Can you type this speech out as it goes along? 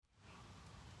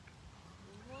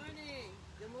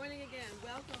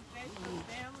International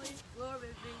family.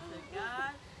 Glory be to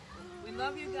God. We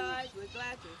love you guys. We're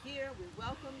glad you're here. We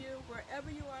welcome you wherever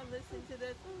you are listening to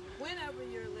this, whenever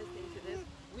you're listening to this.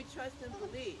 We trust and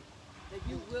believe that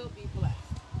you will be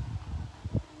blessed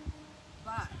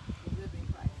by the living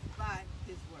Christ, by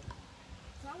his word.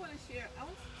 So I want to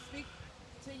speak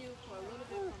to you for a little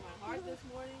bit from my heart this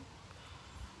morning.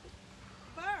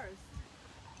 First,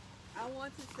 I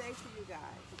want to say to you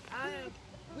guys,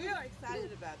 we are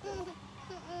excited about this.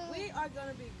 We are going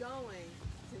to be going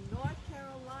to North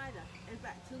Carolina, in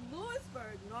fact, to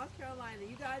Lewisburg, North Carolina.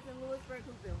 You guys in Lewisburg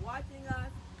who've been watching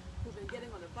us, who've been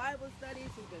getting on the Bible studies,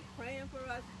 who've been praying for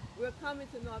us, we're coming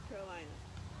to North Carolina.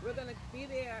 We're going to be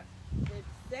there the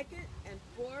second and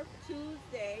fourth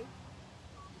Tuesday,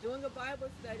 doing a Bible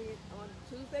study on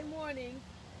Tuesday morning,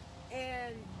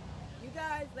 and you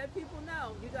guys let people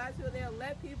know. You guys who are there,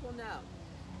 let people know.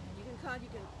 You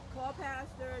can call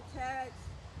Pastor, text,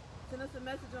 send us a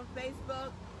message on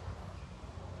Facebook.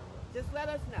 Just let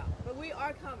us know. But we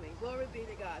are coming. Glory be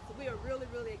to God. So we are really,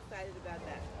 really excited about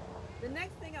that. The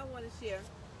next thing I want to share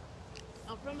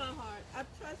from my heart,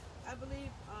 I believe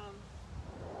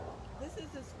this is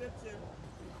the scripture.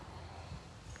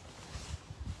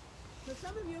 For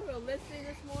some of you who are listening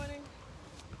this morning,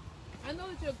 I know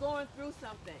that you're going through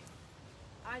something.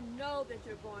 I know that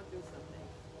you're going through something.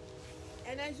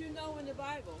 And as you know in the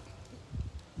Bible,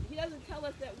 he doesn't tell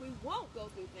us that we won't go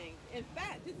through things. In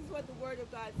fact, this is what the Word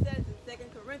of God says in 2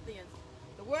 Corinthians.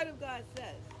 The Word of God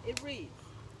says, it reads,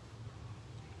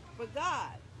 "For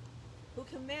God, who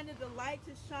commanded the light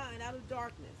to shine out of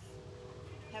darkness,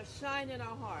 have shined in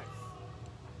our hearts,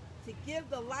 to give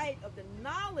the light of the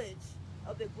knowledge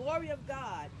of the glory of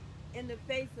God in the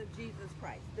face of Jesus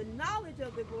Christ." The knowledge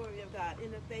of the glory of God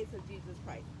in the face of Jesus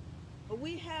Christ. But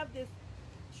we have this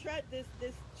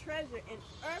treasure in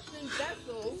earthen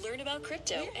vessels. Learn about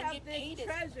crypto and get paid. We have this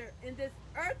treasure in this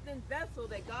earthen vessel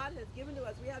that God has given to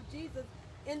us. We have Jesus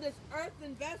in this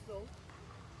earthen vessel,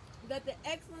 that the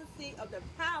excellency of the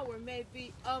power may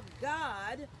be of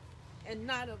God and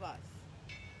not of us.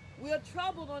 We are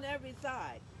troubled on every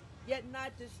side, yet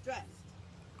not distressed.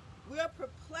 We are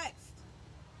perplexed,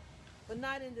 but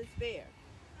not in despair.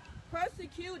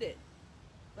 Persecuted,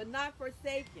 but not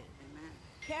forsaken. Amen.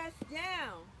 Cast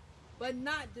down, but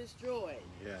not destroyed.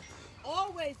 Yeah.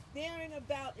 Always bearing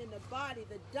about in the body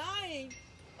the dying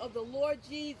of the Lord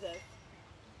Jesus,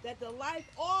 that the life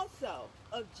also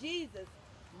of Jesus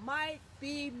might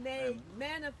be made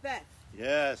manifest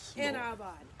Yes, in Lord. our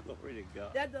body. Glory to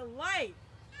God. That the life,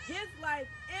 his life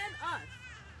in us,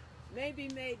 may be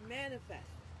made manifest.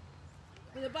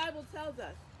 And the Bible tells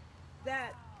us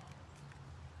that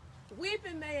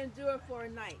weeping may endure for a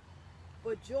night,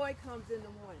 but joy comes in the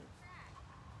morning.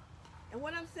 And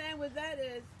what I'm saying with that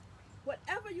is,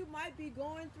 whatever you might be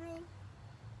going through,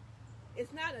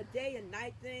 it's not a day and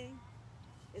night thing.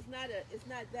 It's not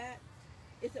that.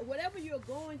 It's whatever you're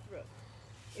going through.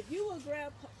 If you will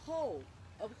grab hold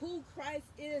of who Christ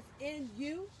is in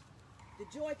you, the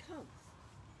joy comes.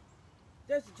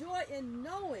 There's joy in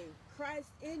knowing Christ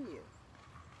in you.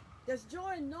 There's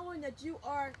joy in knowing that you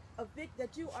are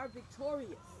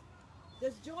victorious.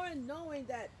 There's joy in knowing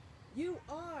that you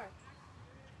are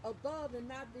above and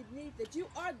not beneath, that you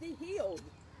are the healed.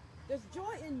 There's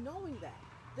joy in knowing that.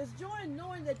 There's joy in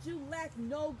knowing that you lack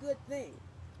no good thing.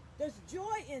 There's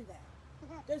joy in that.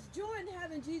 There's joy in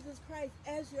having Jesus Christ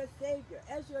as your Savior,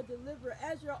 as your deliverer,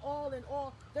 as your all in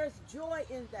all. There's joy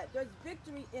in that. There's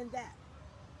victory in that.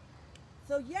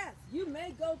 So yes, you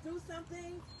may go through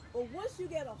something, but once you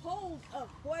get a hold of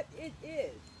what it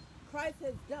is Christ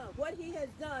has done, what he has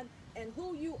done, and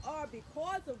who you are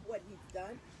because of what he's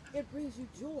done, it brings you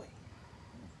joy.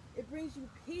 It brings you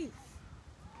peace.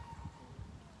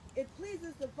 It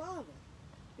pleases the Father,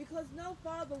 because no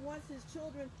father wants his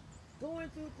children going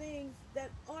through things that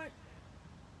aren't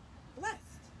blessed,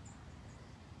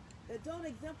 that don't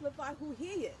exemplify who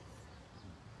he is.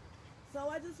 So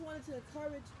I just wanted to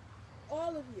encourage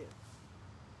all of you.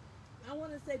 I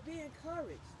want to say, be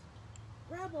encouraged.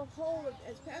 Grab a hold of,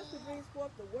 as Pastor brings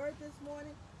forth the word this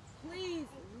morning, please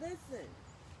listen.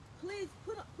 Please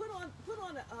put on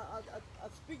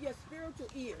your spiritual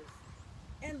ears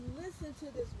and listen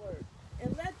to this word.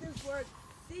 And let this word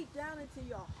seep down into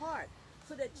your heart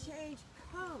so that change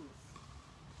comes.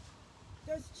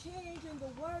 There's change in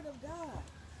the word of God.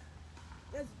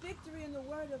 There's victory in the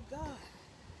word of God.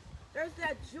 There's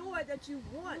that joy that you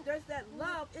want. There's that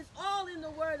love. It's all in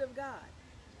the word of God.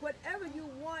 Whatever you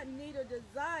want, need, or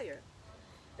desire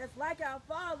that's like our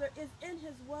Father is in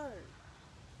his word.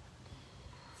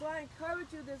 So I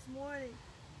encourage you this morning,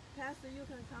 Pastor, you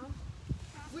can come.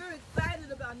 We're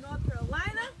excited about North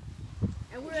Carolina.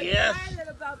 And we're Yes. excited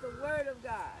about the Word of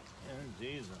God. In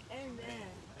Jesus. Amen.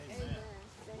 Amen.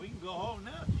 Amen. We can go home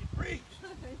now. She preached. I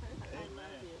Amen.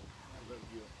 love you. I love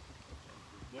you.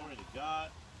 Glory to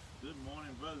God. Good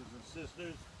morning, brothers and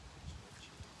sisters.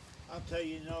 I'll tell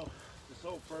you, this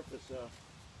whole purpose of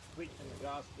preaching the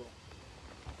gospel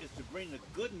is to bring the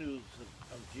good news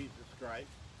of Jesus Christ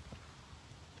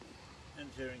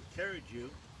and to encourage you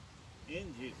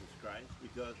in Jesus Christ,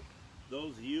 because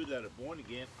those of you that are born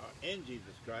again are in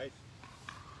Jesus Christ.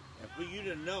 And for you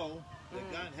to know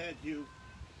that God had you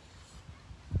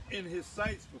in his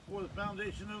sights before the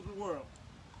foundation of the world,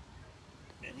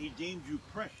 and he deemed you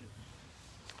precious.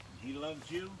 He loves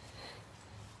you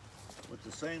with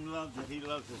the same love that he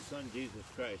loves his son Jesus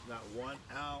Christ, not 1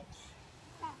 ounce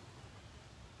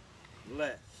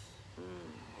less.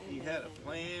 He had a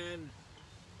plan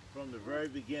from the very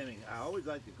beginning. I always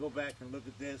like to go back and look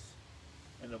at this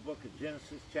in the book of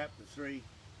Genesis chapter 3.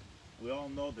 We all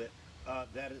know that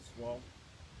it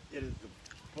is the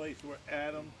place where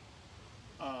Adam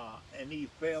and Eve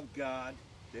failed God.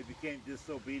 They became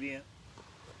disobedient.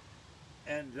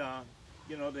 And,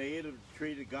 they ate of the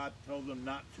tree that God told them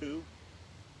not to.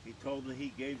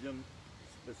 He gave them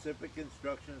specific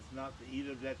instructions not to eat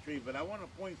of that tree. But I want to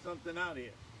point something out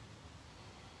here.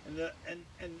 And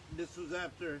this was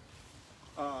after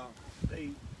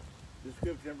the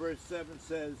scripture in verse 7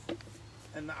 says,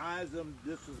 and the eyes of,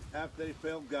 this was after they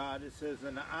failed God, it says,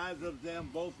 and the eyes of them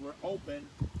both were open,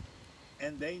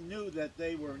 and they knew that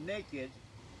they were naked,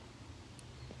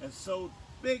 and sewed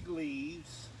fig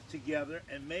leaves together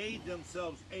and made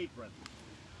themselves aprons.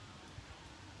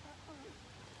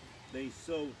 They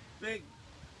sewed fig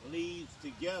leaves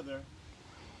together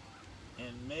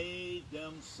and made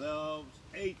themselves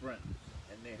aprons.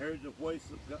 And they heard the voice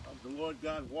of the Lord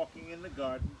God walking in the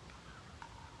garden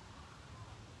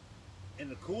in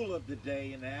the cool of the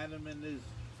day, and Adam and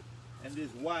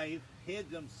his wife hid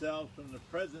themselves from the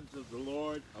presence of the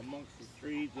Lord amongst the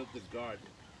trees of the garden.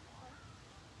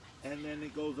 And then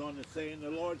it goes on to say, and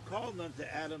the Lord called unto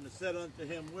Adam and said unto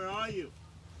him, where are you?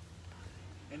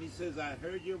 And he says, I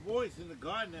heard your voice in the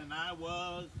garden, and I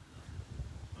was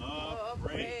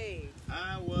afraid.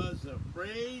 I was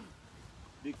afraid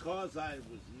because I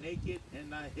was naked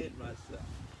and I hid myself.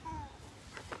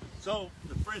 So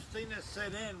the first thing that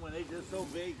set in when they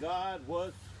disobeyed God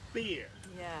was fear.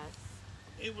 Yes.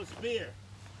 It was fear.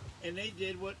 And they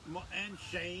did and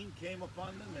shame came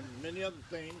upon them and many other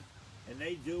things. And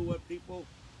they do what people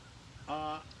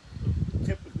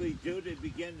typically do. They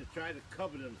begin to try to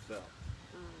cover themselves.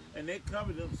 And they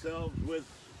covered themselves with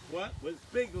what? With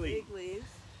fig leaves. Fig leaves.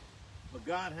 But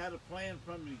God had a plan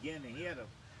from the beginning. He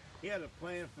had a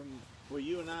plan for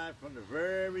you and I from the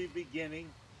very beginning.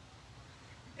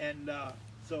 And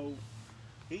so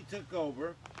he took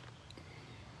over,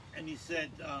 and he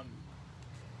said,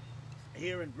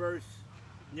 here in verse,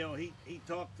 he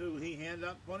handed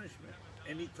out punishment,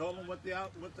 and he told them what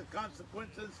the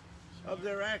consequences of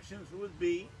their actions would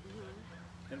be.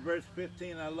 In verse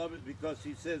 15, I love it because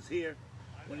he says here,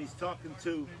 when he's talking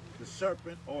to the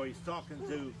serpent, or he's talking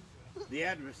to the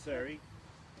adversary,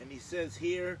 and he says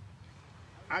here,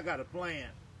 I got a plan.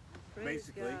 Praise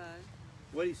basically. God.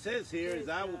 What he says here Praise is,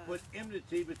 I will God. put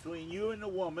enmity between you and the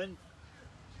woman,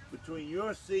 between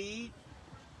your seed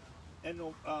and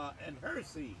her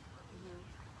seed.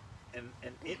 And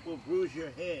it will bruise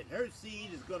your head. Her seed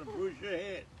is going to bruise your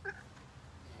head.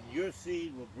 And your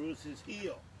seed will bruise his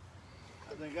heel.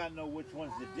 I think I know which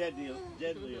one's the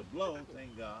deadlier blow,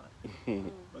 thank God.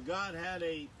 But God had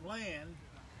a plan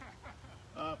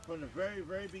from the very,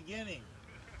 very beginning.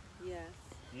 Yes.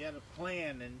 He had a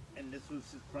plan, and this was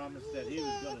his promise that he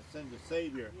was going to send a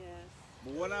Savior. Yes.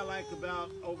 But what I like about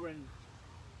over in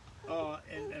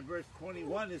verse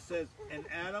 21, it says, and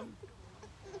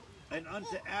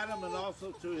unto Adam and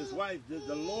also to his wife did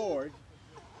the Lord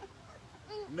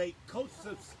make coats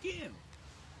of skin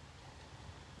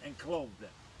and clothe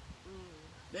them.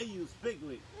 They used fig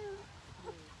leaves,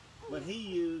 but he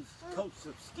used coats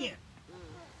of skin.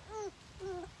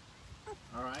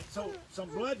 All right, so some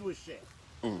blood was shed.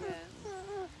 Yes.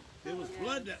 There was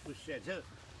blood that was shed,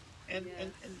 and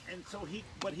so he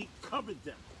covered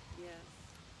them. Yes.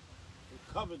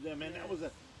 He covered them, and that was a.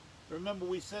 Remember,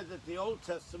 we said that the Old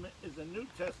Testament is the New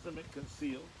Testament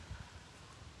concealed,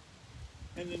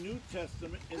 and the New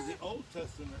Testament is the Old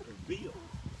Testament revealed.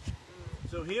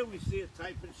 So here we see a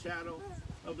type and shadow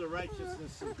of the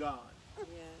righteousness of God. Yes.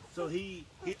 So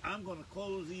I'm going to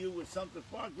clothe you with something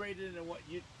far greater than what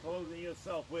you're clothing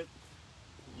yourself with.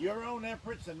 Your own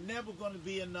efforts are never going to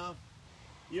be enough.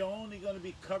 You're only going to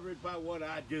be covered by what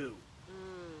I do.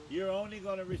 You're only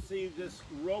going to receive this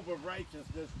robe of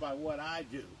righteousness by what I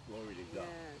do. Glory to God.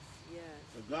 Yes.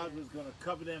 So God was going to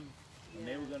cover them, and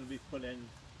they were going to be put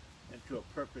into a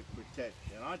perfect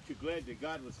protection. Aren't you glad that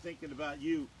God was thinking about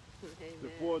you Amen.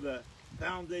 before the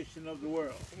foundation of the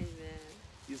world? Amen.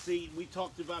 You see, we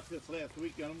talked about this last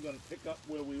week, and I'm going to pick up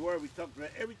where we were. We talked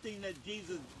about everything that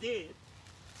Jesus did.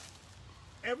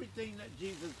 Everything that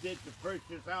Jesus did to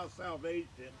purchase our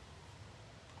salvation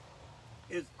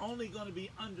is only going to be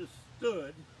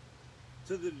understood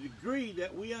to the degree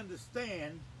that we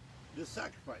understand the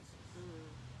sacrifices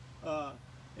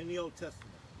in the Old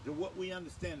Testament. To what we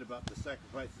understand about the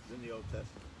sacrifices in the Old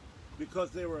Testament,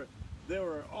 because there were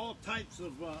all types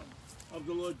of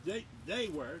the Lord. They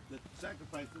were the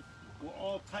sacrifices were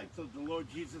all types of the Lord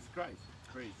Jesus Christ.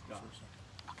 Praise God.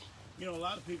 You know, a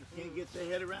lot of people can't get their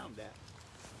head around that.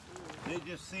 They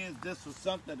just says this was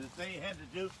something that they had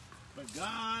to do, but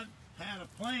God had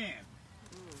a plan.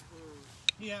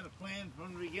 He had a plan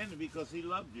from the beginning because He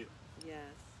loved you. Yes.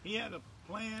 He had a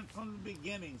plan from the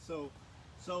beginning, so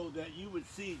that you would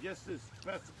see, just as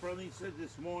Pastor Pearline said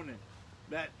this morning,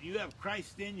 that you have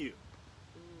Christ in you.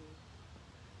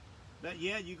 That,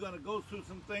 yeah, you're going to go through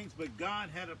some things, but God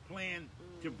had a plan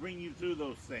to bring you through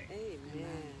those things. Amen.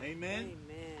 Amen?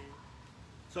 Amen.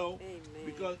 So, Amen.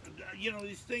 because, you know,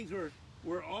 these things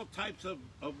were all types of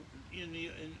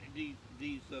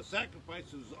these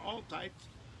sacrifices, all types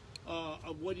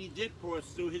of what He did for us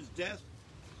through His death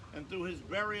and through His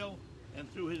burial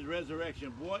and through His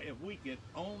resurrection. Boy, if we could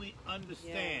only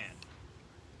understand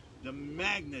the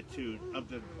magnitude of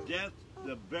the death,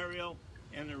 the burial,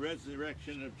 and the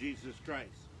resurrection of Jesus Christ,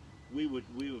 we would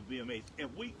be amazed.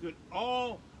 If we could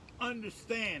all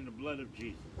understand the blood of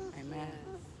Jesus, Amen.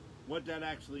 what that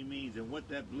actually means and what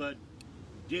that blood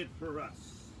did for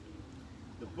us.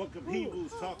 The book of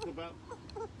Hebrews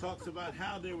talks about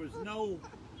how there was no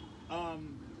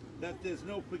that there's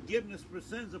no forgiveness for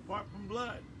sins apart from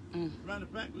blood. Matter of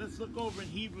fact, let's look over in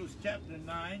Hebrews chapter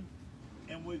 9,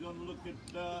 and we're going to look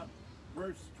at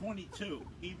verse 22.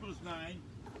 Hebrews 9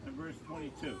 and verse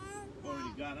 22. Glory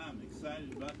to God, I'm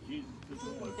excited about Jesus this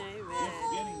morning. Amen.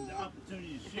 Just getting the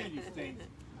opportunity to share these things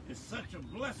is such a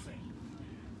blessing.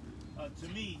 To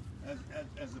me,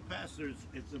 as a pastor,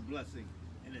 it's a blessing,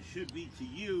 and it should be to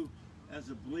you as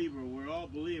a believer. We're all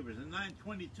believers. And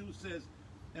 9:22 says,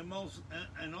 and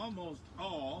almost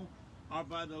all are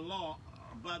by the law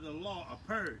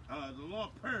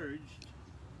purged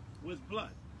with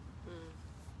blood.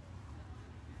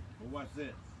 Well, watch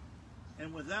this.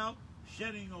 And without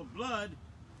shedding of blood,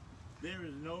 there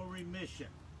is no remission.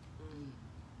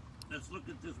 Let's look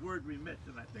at this word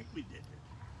remission. I think we did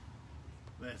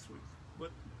it last week,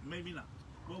 but maybe not.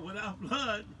 But without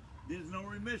blood, there's no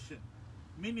remission,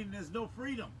 meaning there's no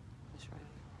freedom. That's right.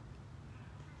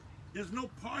 There's no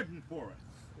pardon for us.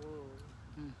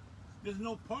 There's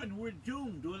no pardon. We're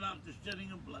doomed without the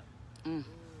shedding of blood. Wow.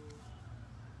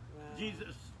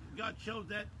 Jesus, God showed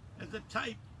that as a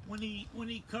type when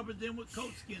he covered them with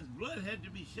coat skins. Blood had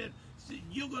to be shed. So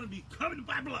you're going to be covered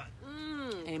by blood.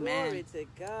 Amen. Glory to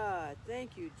God.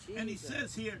 Thank you, Jesus. And He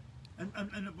says here, and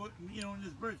the book, you know, in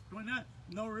this verse 29,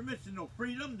 no remission, no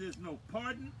freedom, there's no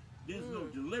pardon, there's no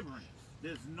deliverance.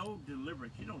 There's no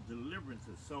deliverance. You know, deliverance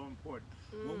is so important.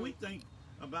 When we think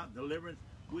about deliverance,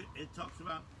 it talks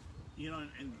about, you know,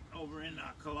 and over in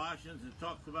Colossians, it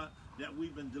talks about that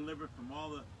we've been delivered from all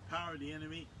the power of the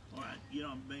enemy. Or, you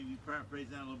know, maybe paraphrase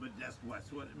that a little bit. That's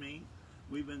what it means.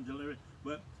 We've been delivered.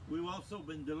 But we've also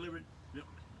been delivered.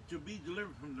 To be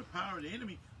delivered from the power of the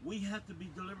enemy, we have to be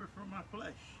delivered from our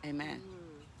flesh. Amen.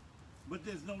 But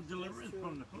there's no deliverance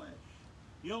from the flesh.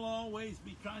 You'll always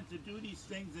be trying to do these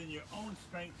things in your own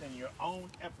strength and your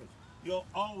own efforts. You'll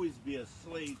always be a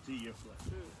slave to your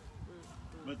flesh.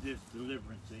 But there's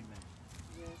deliverance, amen.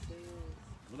 Yes, it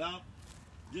is. Without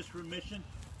this remission,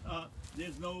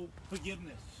 there's no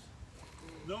forgiveness.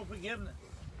 No forgiveness.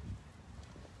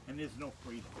 And there's no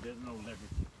freedom. There's no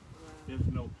liberty. There's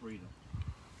no freedom.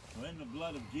 So in the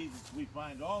blood of Jesus, we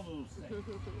find all those things.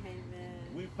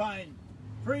 Amen. We find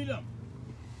freedom.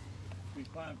 We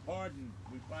find pardon.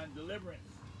 We find deliverance,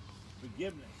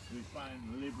 forgiveness. We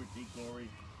find liberty, glory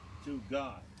to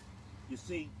God. You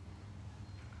see,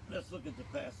 let's look at the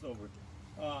Passover.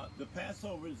 The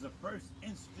Passover is the first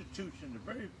institution, the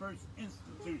very first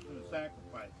institution of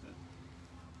sacrifices,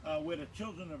 where the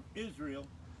children of Israel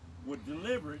were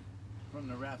delivered from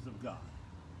the wrath of God.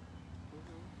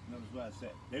 Notice what I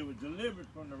said. They were delivered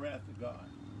from the wrath of God.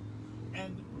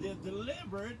 And they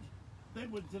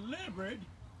were delivered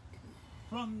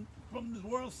from the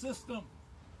world system.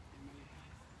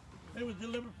 They were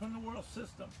delivered from the world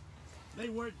system. They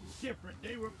weren't different.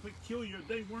 They were peculiar.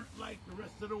 They weren't like the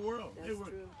rest of the world. That's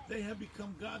true. They have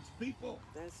become God's people.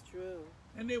 That's true.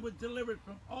 And they were delivered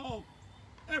from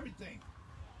everything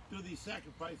through these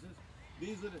sacrifices.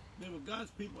 They were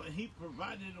God's people, and He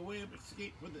provided a way of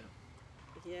escape for them.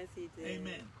 Yes, He did.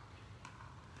 Amen.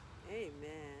 Amen.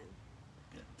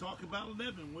 Talk about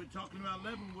leaven. We're talking about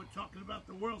leaven. We're talking about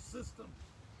the world system.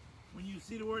 When you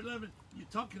see the word leaven, you're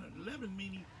talking leaven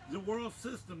meaning the world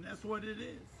system. That's what it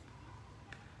is.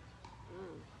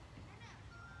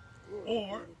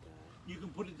 Or you can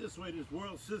put it this way: this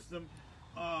world system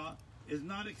is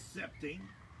not accepting,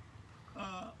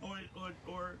 or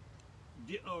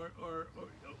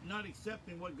not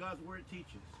accepting what God's word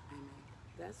teaches.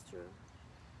 That's true.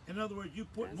 In other words, you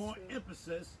put That's more true.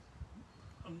 emphasis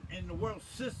in the world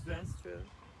system, That's true.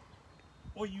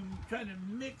 or you try to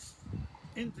mix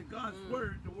into God's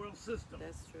word the world system.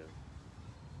 That's true.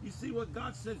 You see, what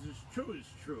God says is true is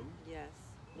true. Yes.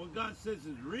 What God says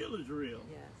is real is real.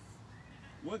 Yes.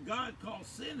 What God calls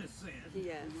sin is sin.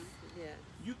 Yes. Yes.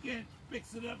 You can't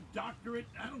fix it up, doctor it.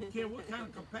 I don't care what kind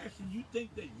of compassion you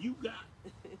think that you got.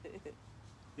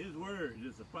 His word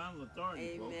is the final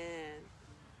authority, folks. Amen.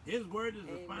 His word is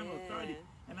the final Amen. authority.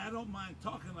 And I don't mind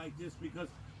talking like this because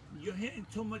you're hearing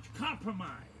too much compromise.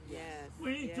 Yes.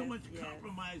 We're hearing too yes, much yes.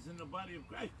 compromise in the body of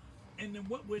Christ. And then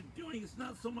what we're doing is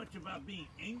not so much about being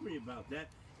angry about that,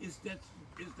 is that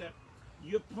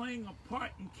you're playing a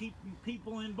part in keeping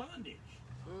people in bondage.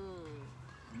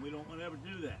 And we don't want to ever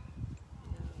do that.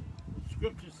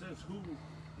 Scripture says who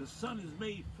the Son is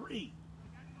made free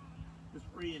is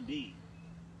free indeed.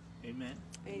 Amen.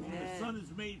 Amen. The Son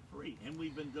is made free, and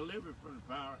we've been delivered from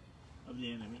the power of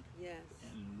the enemy, Yes.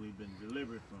 and we've been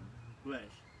delivered from flesh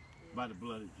by the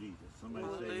blood of Jesus. Somebody say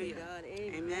Glory to amen. God.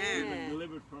 Amen. We've been Amen.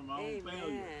 delivered from our own failures.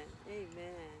 Amen.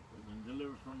 Amen. We've been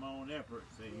delivered from our own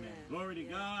efforts. Amen. Yes, Glory to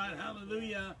yes, God. yes,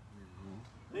 Hallelujah.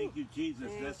 Thank you,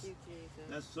 Jesus. Thank That's you, Jesus.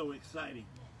 that's so exciting.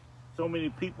 So many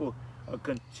people are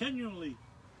continually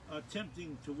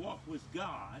attempting to walk with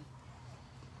God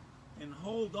and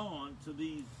hold on to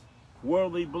these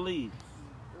worldly beliefs.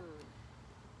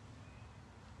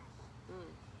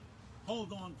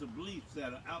 Hold on to beliefs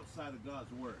that are outside of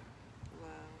God's word. Wow.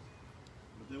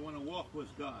 But they want to walk with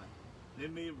God. They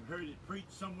may have heard it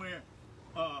preached somewhere.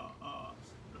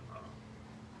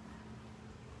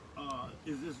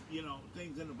 Is this,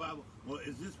 things in the Bible? Well,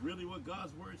 is this really what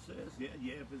God's word says?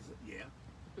 Yeah. If it's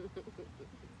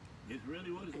it's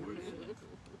really what His word says.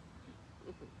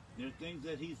 There are things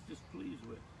that He's displeased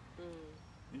with,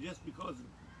 and just because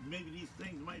maybe these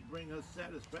things might bring us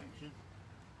satisfaction,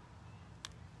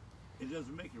 it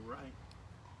doesn't make it right.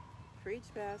 Preach,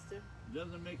 Pastor. It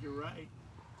doesn't make it right.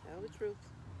 Tell the truth.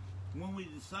 When we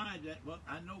decide that, well,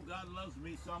 I know God loves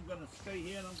me, so I'm going to stay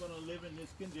here and I'm going to live in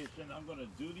this condition. I'm going to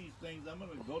do these things. I'm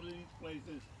going to go to these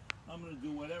places. I'm going to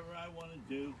do whatever I want to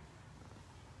do.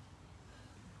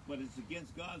 But it's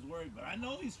against God's word. But I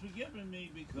know He's forgiven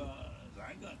me because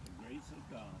I got the grace of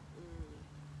God.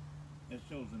 It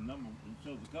shows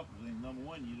a couple things. Number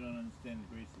one, you don't understand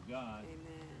the grace of God.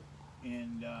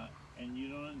 Amen. And you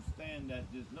don't understand that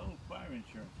there's no fire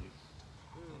insurance here.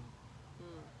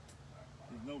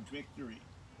 There's no victory.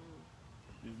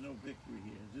 There's no victory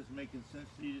here. Is this making sense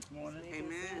to you this morning? Making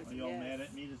Amen. sense, Are y'all yes. mad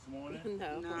at me this morning?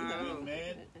 No. No. You getting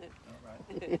mad? All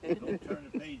right. Don't turn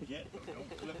the page yet. Don't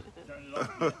flip. Turn it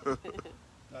off yet.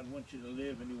 God wants you to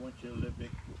live, and He wants you to live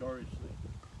victoriously.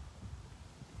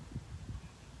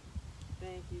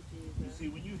 Thank you, You Jesus. see,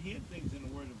 when you hear things in the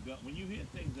Word of God, when you hear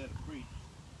things that are preached,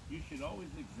 you should always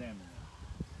examine them.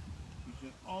 You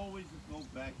should always go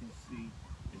back and see,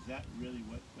 is that really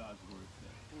what God's Word says?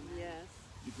 Yes.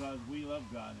 Because we love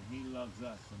God and He loves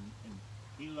us, and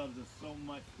He loves us so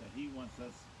much that He wants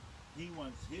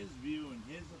His view and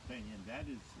His opinion,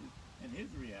 and His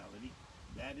reality,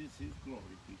 that is His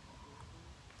glory, people.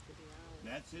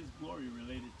 That's His glory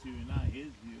related to not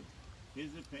His view, His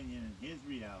opinion, and His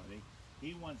reality.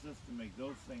 He wants us to make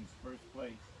those things first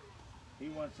place. He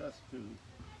wants us to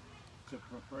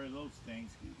prefer those things.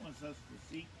 He wants us to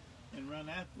seek and run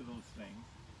after those things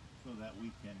so that we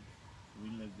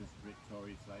live this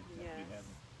victorious life that we Yes. have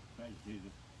in Christ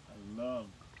Jesus. I love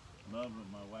what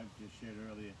my wife just shared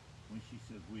earlier when she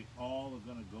says we all are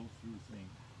going to go through things.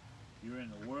 You're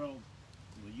in a world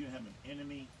where you have an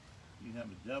enemy, you have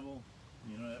a devil.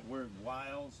 You know that word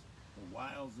wiles, the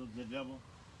wiles of the devil.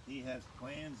 He has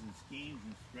plans and schemes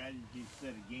and strategies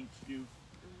set against you,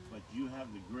 but you have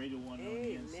the greater one on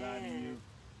the inside of you.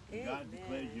 And God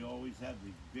declares you always have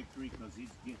the victory because He's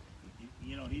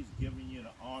giving you the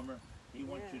armor. He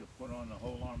wants you to put on the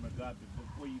whole armor of God. But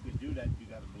before you can do that, you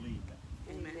got to believe that.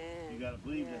 Amen. You got to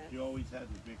believe Yes. that you always have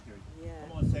the victory. Yes.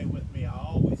 Come on, say it with me. I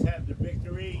always have the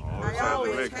victory. Always I have the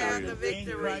always victory. have the In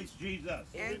victory Christ Jesus.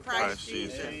 in In Christ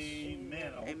Jesus. Jesus.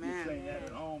 Amen. I hope Amen. you're saying that at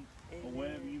home or Amen.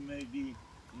 wherever you may be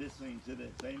listening to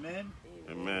this. Amen.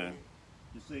 Amen.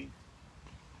 You see,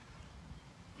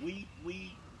 we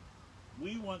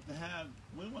want to have,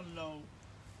 we want to know,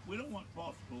 we don't want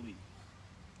false beliefs.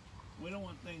 We don't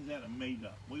want things that are made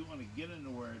up. We want to get in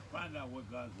the Word, find out what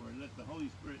God's Word. Let the Holy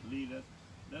Spirit lead us.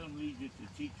 Let Him lead you to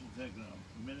teachings that are going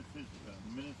to minister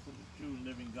the true and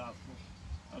living gospel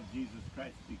of Jesus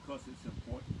Christ because it's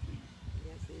important to you.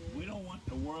 Yes, it is. We don't want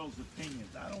the world's opinions.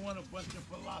 I don't want a bunch of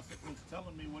philosophers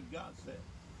telling me what God said.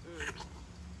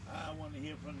 I want to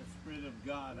hear from the Spirit of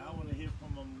God. I want to hear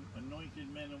from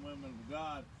anointed men and women of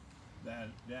God that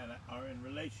are in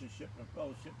relationship and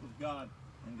fellowship with God,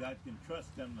 and God can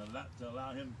trust them to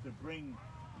allow Him to bring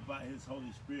by His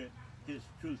Holy Spirit His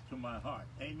truth to my heart.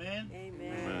 Amen? Amen.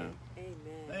 Amen.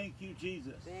 Amen. Thank you,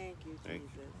 Jesus. Thank you, Thank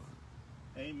Jesus.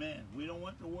 you. Amen. We don't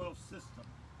want the world system.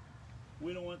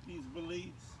 We don't want these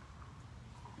beliefs.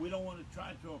 We don't want to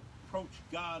try to approach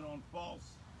God on false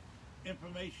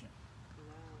information. Wow.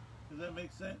 Does that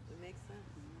make sense? It makes sense.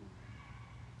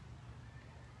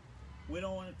 We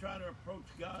don't want to try to approach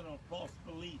God on false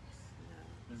beliefs.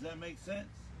 No. Does that make sense?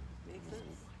 Makes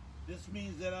sense. This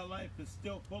means that our life is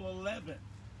still full of leaven.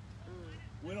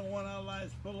 We don't want our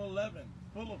lives full of leaven,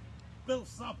 full of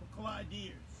philosophical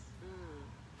ideas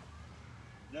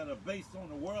that are based on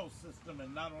the world system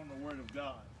and not on the Word of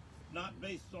God, not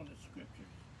based on the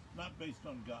Scriptures, not based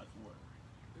on God's Word.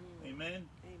 Amen?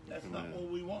 Amen. That's not Amen.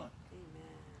 what we want. Amen.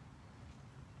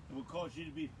 It will cause you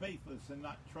to be faithless and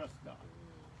not trust God.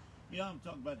 You know, I'm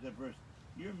talking about that verse.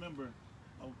 You remember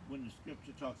when the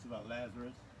Scripture talks about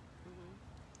Lazarus?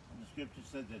 And the Scripture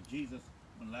says that Jesus,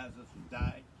 when Lazarus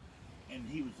died, and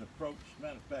he was approached.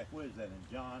 Matter of fact, where is that in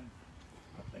John?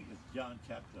 I think it's John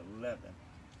chapter 11,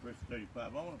 verse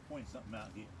 35. I want to point something out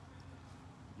here.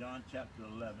 John chapter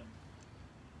 11.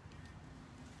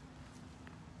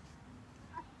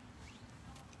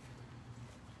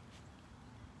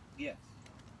 Yes.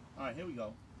 All right, here we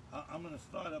go. I'm going to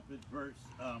start up at verse.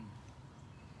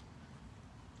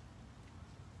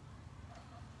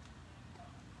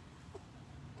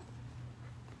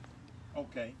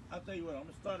 Okay, I'll tell you what. I'm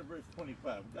going to start at verse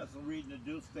 25. We've got some reading to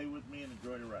do. Stay with me and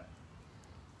enjoy the ride.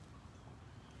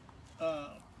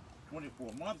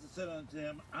 24. Martha said unto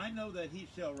him, I know that he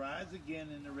shall rise again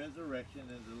in the resurrection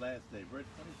in the last day. Verse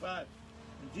 25.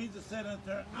 And Jesus said unto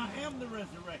her, I am the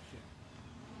resurrection.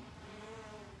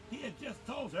 He had just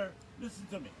told her, listen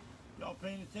to me. Y'all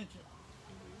paying attention?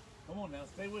 Come on now,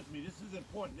 stay with me. This is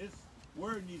important. This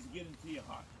word needs to get into your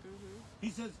heart. He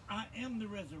says, I am the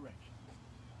resurrection.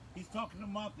 He's talking to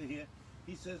Martha here.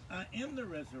 He says, I am the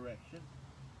resurrection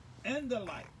and the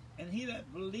life. And he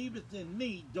that believeth in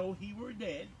me, though he were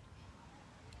dead,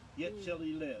 yet shall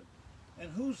he live.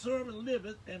 And whosoever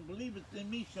liveth and believeth in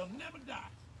me shall never die.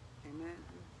 Amen.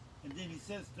 And then he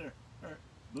says to her,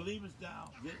 believest thou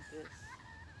this? Yes.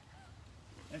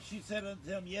 And she said unto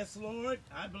him, Yes, Lord,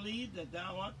 I believe that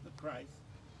thou art the Christ,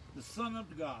 the Son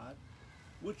of God,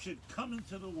 which should come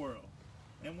into the world.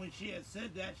 And when she had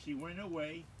said that, she went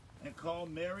away and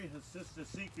called Mary, her sister,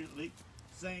 secretly,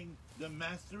 saying, The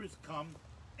Master is come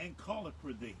and calleth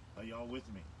for thee. Are y'all with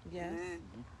me? Yes. Amen.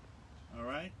 All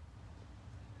right?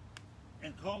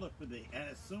 And calleth for thee. And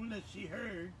as soon as she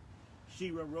heard,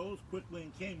 she arose quickly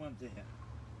and came unto him.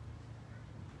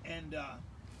 And,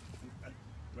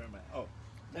 where am I? Oh.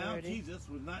 Now 30. Jesus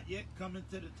was not yet come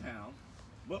into the town,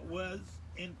 but was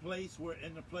in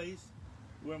the place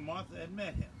where Martha had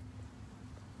met him.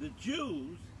 The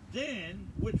Jews then,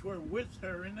 which were with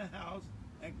her in the house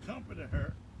and comforted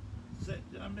her, said,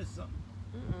 did I miss something?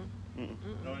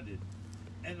 No, I didn't.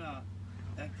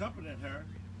 And comforted her,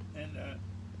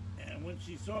 and when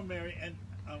she saw Mary, and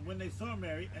when they saw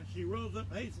Mary, and she rose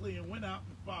up hastily and went out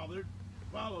and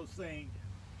followed, saying,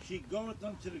 She goeth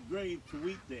unto the grave to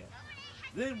weep there.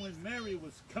 Then when Mary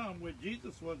was come where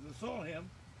Jesus was and saw him,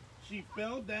 she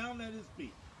fell down at his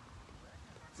feet,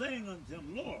 saying unto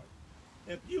him, Lord,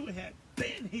 if you had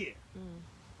been here,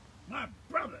 my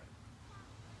brother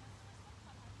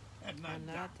had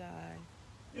not died.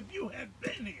 If you had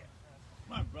been here,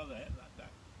 my brother had not died.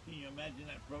 Can you imagine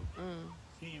that approach?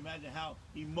 Can you imagine how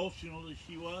emotional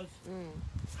she was?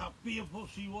 How fearful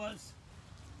she was?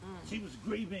 She was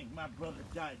grieving. My brother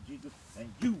died, Jesus,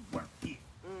 and you weren't here.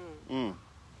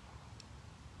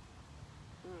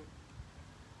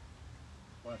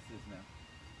 Watch this now.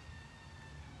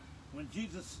 When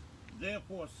Jesus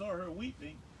therefore saw her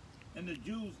weeping, and the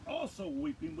Jews also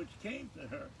weeping, which came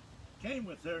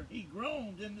with her, he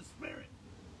groaned in the spirit,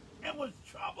 and was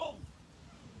troubled.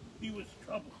 He was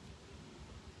troubled.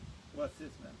 What's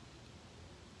this now?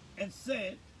 And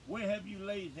said, where have you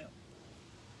laid him?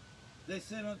 They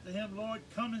said unto him, Lord,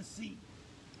 come and see.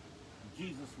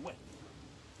 Jesus wept.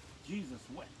 Jesus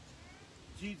wept.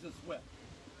 Jesus wept.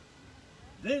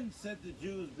 Then said the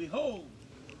Jews, behold,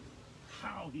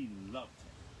 how he loved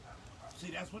him.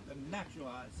 See, that's what the natural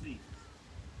eye sees.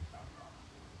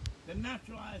 The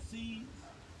natural eye sees,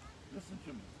 listen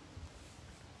to me.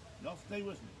 Y'all stay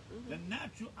with me. The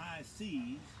natural eye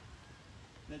sees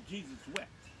that Jesus wept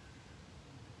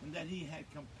and that he had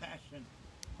compassion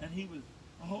and he was,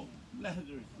 oh, Lazarus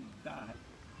has died.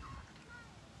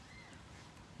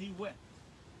 He wept.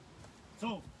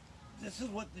 So this is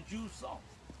what the Jews saw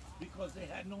because they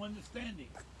had no understanding.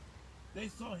 They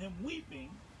saw him weeping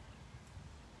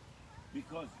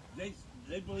because they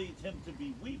believed him to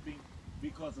be weeping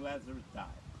because Lazarus died.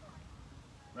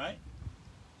 Right?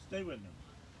 Stay with me.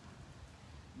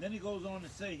 And then he goes on to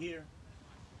say here,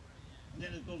 and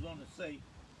then it goes on to say,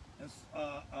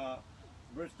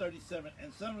 verse 37,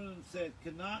 and some of them said,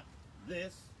 cannot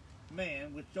this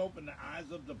man which opened the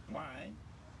eyes of the blind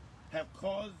have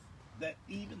caused that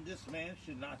even this man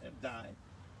should not have died?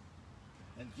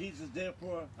 And Jesus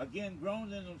therefore again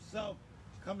groaned in himself,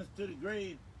 cometh to the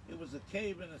grave. It was a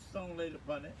cave and a stone laid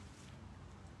upon it.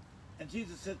 And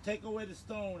Jesus said, take away the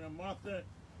stone. And Martha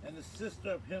and the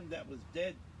sister of him that was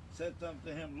dead said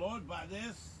unto him, Lord, by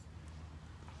this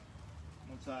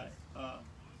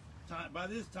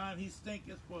time he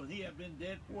stinketh, for he had been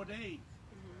dead 4 days.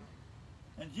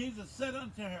 And Jesus said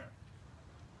unto her,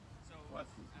 what's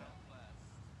this now?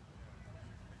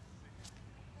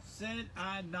 Said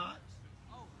I not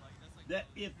that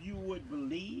if you would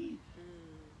believe,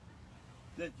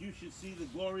 that you should see the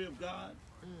glory of God?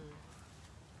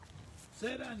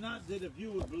 Said I not that if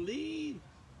you would believe,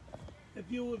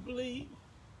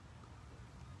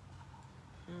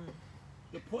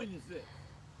 The point is this.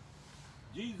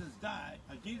 Jesus died,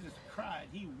 Jesus cried,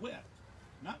 he wept,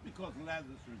 not because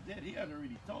Lazarus was dead. He had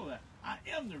already told that, I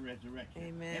am the resurrection,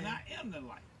 Amen. and I am the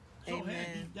life. So Amen. had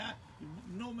he died,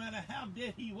 no matter how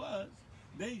dead he was,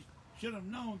 they should have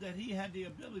known that he had the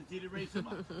ability to raise him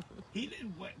up. He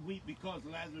didn't weep because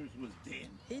Lazarus was dead.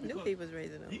 He knew he was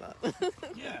raising him up.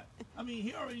 Yeah. I mean,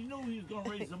 he already knew he was going to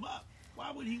raise him up.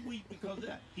 Why would he weep because of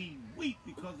that? He wept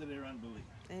because of their unbelief.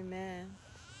 Amen.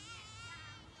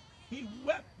 He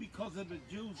wept because of the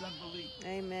Jews' unbelief.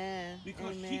 Amen.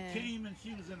 Because Amen. she came and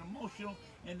she was an emotional,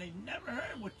 and they never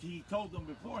heard what he told them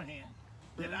beforehand,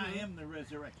 that I am the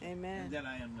resurrection. Amen. And that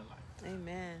I am the life.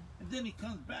 Amen. And then he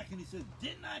comes back and he says,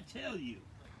 didn't I tell you?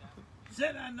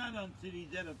 Said I not unto thee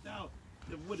that if thou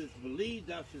that wouldest believe,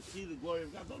 thou shalt see the glory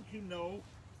of God? Don't you know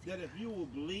that if you will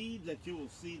believe, that you will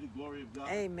see the glory of God?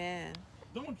 Amen.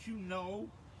 Don't you know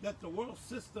that the world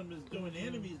system is doing, the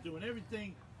enemy is doing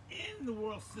everything in the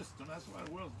world system? That's why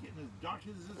the world's getting as dark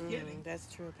as it's getting.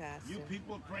 That's true, Pastor. You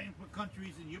people are praying for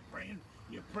countries, and you're praying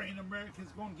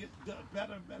America's going to get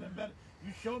better and better and better.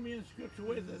 You show me in scripture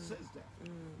where that says that.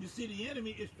 You see, the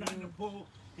enemy is trying to pull,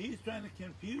 he's trying to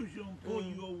confuse you and pull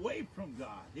you away from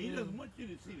God. He doesn't want you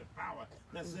to see the power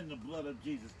that's in the blood of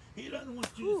Jesus. He doesn't want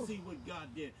you to see what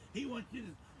God did. He wants you,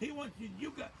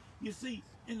 you see,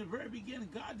 in the very beginning,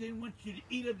 God didn't want you to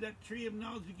eat of that tree of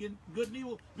knowledge of good and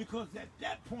evil, because at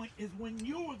that point is when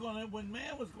when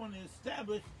man was going to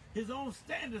establish his own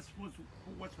standards for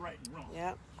what's right and wrong.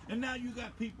 Yep. And now you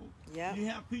got people. Yep. You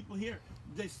have people here,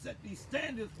 they set these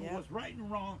standards for what's right and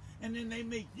wrong, and then they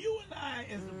make you and I,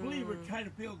 as a believer, try to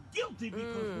feel guilty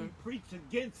because we preach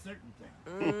against certain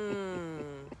things.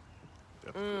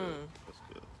 That's good. That's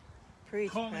good.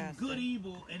 Preach, Calling Pastor. good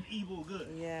evil and evil good.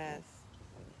 Yes.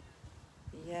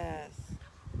 Yes.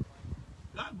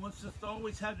 God wants us to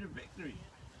always have your victory.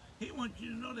 He wants you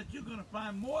to know that you're going to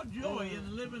find more joy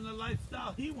in living the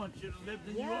lifestyle He wants you to live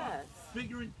than you are Yes.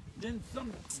 figuring than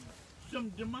some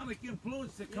demonic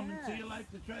influence that come into your life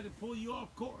to try to pull you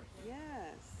off course.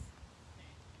 Yes.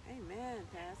 Amen,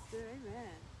 Pastor.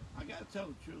 Amen. I got to tell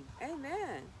the truth.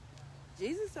 Amen.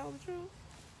 Jesus told the truth.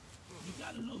 You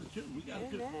got to know the truth. We got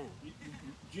to. Amen.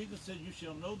 Jesus said, "You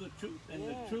shall know the truth, and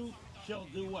Yes. the truth shall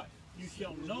do what? You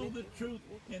shall know the truth,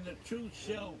 and the truth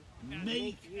shall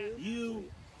make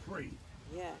you free."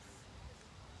 Yes.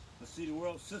 But see, the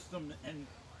world system and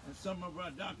some of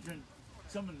our doctrine,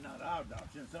 not our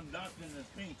doctrine, some doctrine that's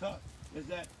being taught is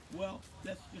that, well,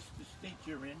 that's just the state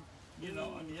you're in. You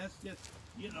know, I mean, that's just,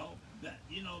 you can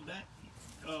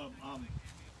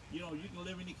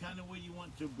live any kind of way you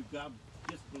want to, but God,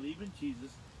 just believe in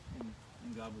Jesus, and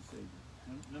God will save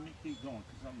you. Let me keep going,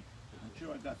 because I'm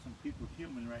sure I got some people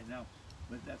human right now,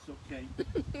 but that's okay.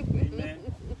 Amen.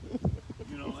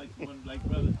 You know, like when, like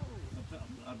brother,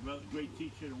 a brother, great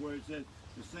teacher, the word says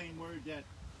the same word that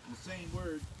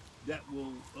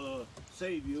will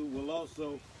save you will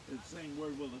also that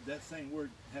same word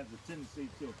has a tendency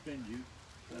to offend you.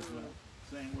 That's what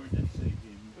same word that saves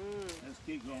you. Let's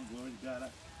keep going. Glory to God.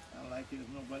 I like it if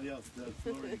nobody else does.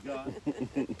 Glory to God.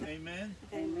 Amen.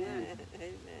 Amen.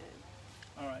 Amen.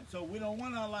 All right. So we don't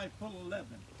want our life full of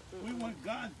leaven. We want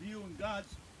God's view and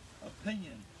God's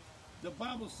opinion. The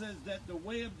Bible says that the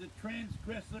way of the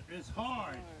transgressor is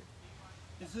hard.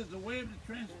 It says the way of the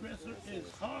transgressor is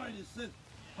hard. It says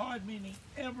hard meaning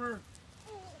ever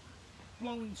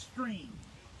flowing stream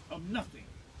of nothing.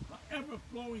 An ever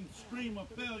flowing stream of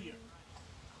failure.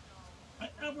 An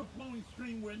ever flowing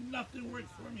stream where nothing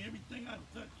works for me. Everything I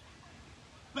touch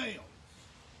fails.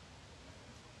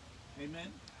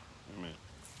 Amen. Amen.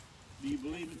 Do you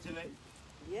believe it today?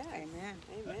 Yeah. Amen.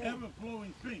 An Amen. ever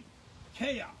flowing stream.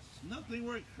 Chaos. Nothing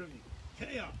works for me.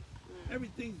 Chaos.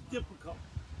 Everything's difficult.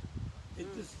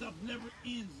 This stuff never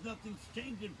ends. Nothing's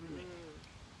changing for me.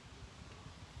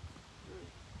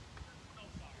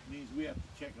 Means we have to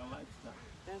check our lifestyle.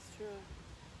 That's true.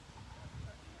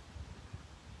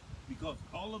 Because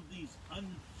all of these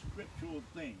unscriptural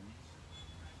things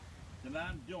that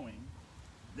I'm doing,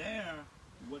 they're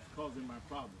what's causing my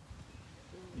problem.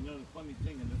 You know the funny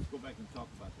thing, and let's go back and talk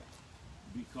about that.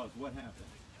 Because what happens?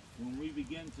 When we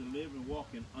begin to live and walk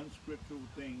in unscriptural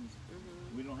things,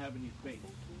 we don't have any faith.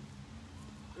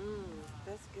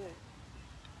 That's good.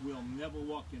 We'll never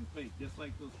walk in faith. Just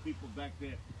like those people back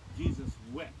there, Jesus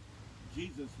wept.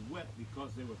 Jesus wept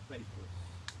because they were faithless.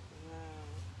 Wow.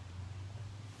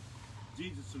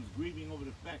 Jesus was grieving over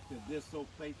the fact that they're so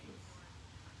faithless.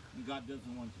 And God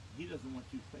doesn't want you. He doesn't want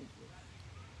you faithless.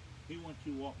 He wants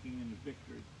you walking in the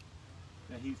victory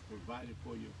that He's provided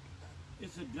for you.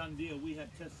 It's a done deal. We had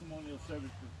testimonial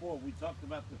service before. We talked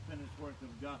about the finished work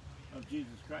of God, of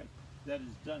Jesus Christ. That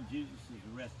is done. Jesus is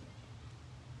resting.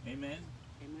 Amen?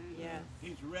 Amen. Yes.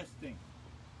 He's resting.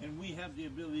 And we have the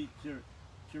ability to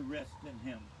rest in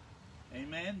Him.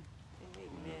 Amen? We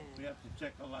Amen. have to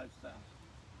check our lifestyle.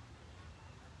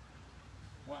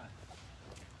 Why?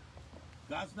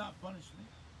 God's not punishing me.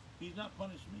 He's not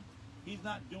punishing me. He's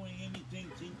not doing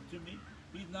anything to me.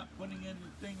 He's not putting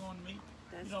anything on me.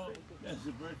 That's you know, true. there's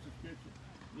a verse of scripture.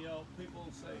 You know, people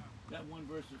say that one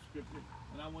verse of scripture,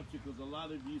 and I want you, because a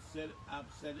lot of you said it, I've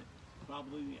said it,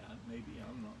 probably, maybe, I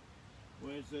don't know,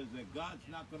 where it says that God's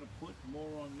not going to put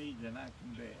more on me than I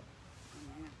can bear.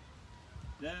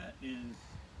 That is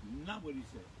not what He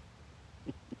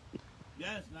said.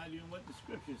 That's not even what the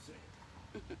scripture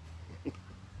says.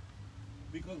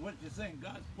 Because what you're saying,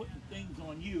 God's putting things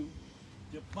on you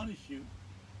to punish you,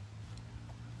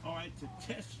 all right, to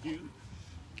test you,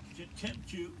 to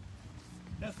tempt you.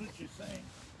 That's what you're saying.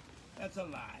 That's a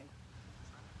lie.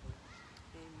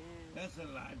 Amen. That's a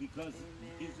lie, because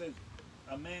He Amen. says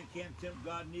a man can't tempt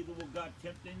God, neither will God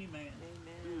tempt any man.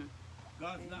 Amen.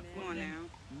 God's not Amen. Come on putting now.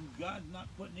 God's not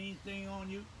putting anything on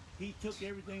you. He took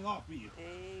everything off of you.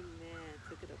 Amen.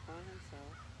 Took it upon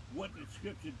Himself. What the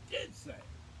scripture did say,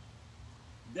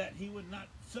 that He would not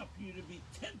suffer you to be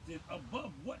tempted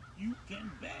above what you can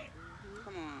bear.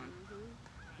 Come on.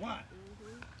 Why?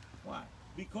 Why?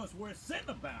 Because where sin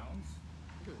abounds,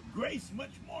 grace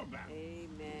much more abounds.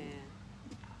 Amen.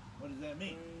 What does that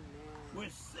mean? Amen. Where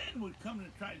sin would come to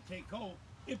try to take hold,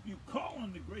 if you call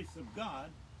on the grace of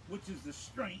God, which is the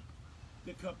strength,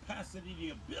 the capacity, the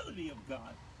ability of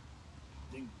God,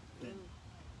 then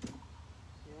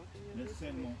Walking in the His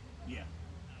sin way. won't,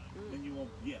 then you won't,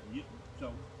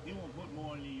 so He won't put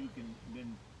more on you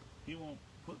than He won't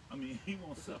put, He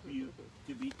won't suffer you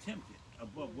to be tempted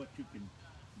above what you can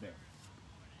bear.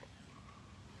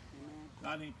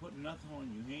 God ain't putting nothing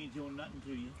on you. He ain't doing nothing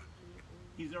to you.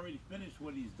 He's already finished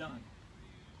what He's done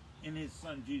in His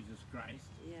Son, Jesus Christ.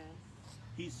 Yes.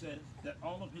 He says that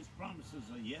all of His promises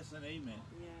are yes and amen.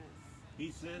 Yes. He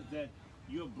says that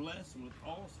you're blessed with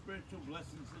all spiritual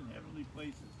blessings in heavenly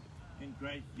places in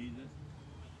Christ Jesus.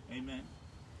 Amen.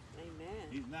 Amen.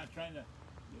 He's not trying to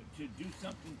do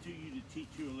something to you to teach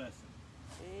you a lesson.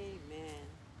 Amen.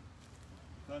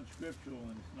 It's unscriptural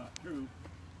and it's not true.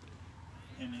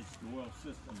 And it's the world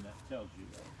system that tells you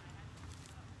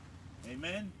that.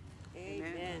 Amen?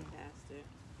 Amen, Pastor.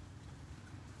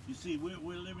 You see,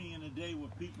 we're living in a day where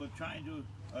people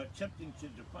are attempting to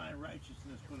define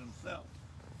righteousness for themselves.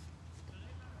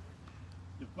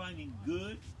 Defining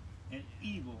good and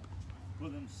evil for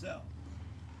themselves.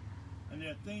 And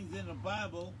there are things in the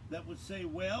Bible that would say,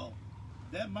 well,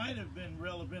 that might have been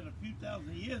relevant a few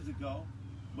thousand years ago,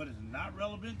 but it's not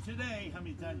relevant today. How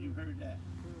many times you've heard that?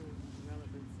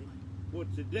 Relevancy. For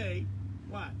today,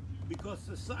 why? because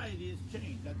society has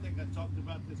changed. I think I talked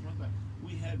about this one time.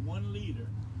 We had one leader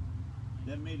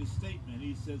that made a statement.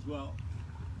 He says, well,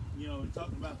 you know,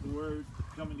 talking about the word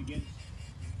coming against,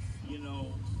 you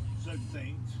know, certain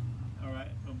things, all right?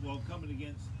 Well, coming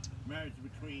against marriage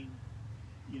between,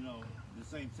 you know, the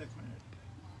same-sex marriage.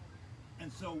 And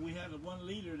so we had one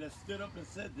leader that stood up and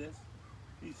said this.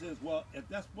 He says, well, if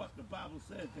that's what the Bible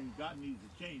says, then God needs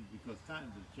to change because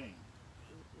times have changed.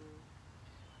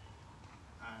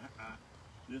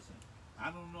 Listen,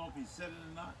 I don't know if he said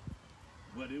it or not,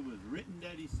 but it was written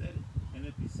that he said it, and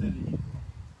if he said it, he's wrong.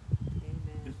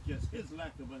 Amen. It's just his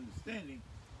lack of understanding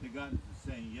that God is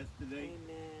the same yesterday,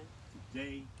 Amen.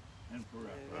 today, and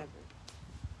forever. Forever.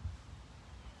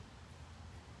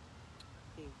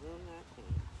 He will not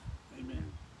change.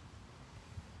 Amen.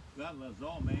 God loves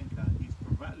all mankind. He's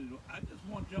provided, I just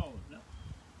want y'all to know,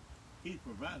 he's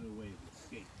provided a way of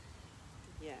escape.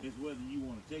 Yes. It's whether you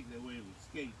want to take that way of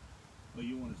escape or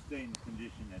you want to stay in the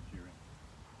condition that you're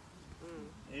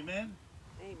in. Amen?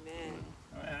 Amen.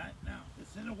 All right, now,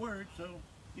 it's in a word, so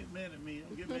get mad at me.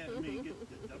 Don't get mad at me. I'm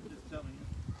just telling you.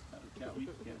 How the cow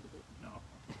eats cat. No.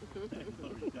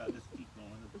 Glory to God. Let's keep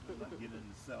going. Let's not get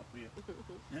into self here.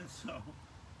 And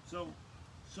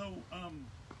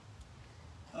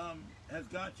has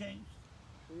God changed?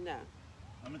 No.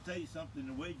 I'm going to tell you something.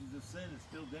 The wages of sin is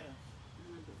still there.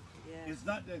 Yes. It's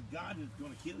not that God is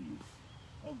going to kill you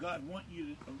or God want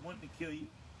to kill you.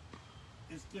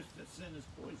 It's just that sin is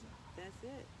poison. That's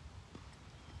it.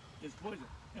 It's poison.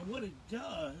 And what it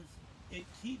does, it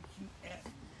keeps you at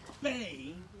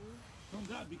bay from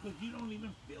God because you don't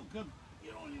even feel good.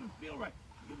 You don't even feel right.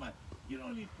 You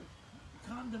don't even,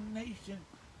 condemnation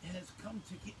has come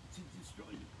to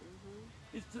destroy you.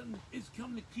 It's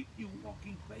come to keep you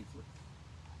walking faithless.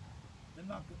 And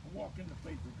not walk in the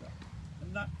faith of God.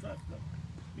 And not trust them.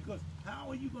 Because how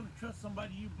are you going to trust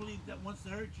somebody you believe that wants to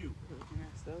hurt you?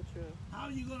 So true. How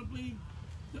are you going to believe?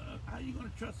 How are you going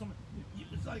to trust someone?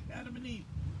 It's like Adam and Eve.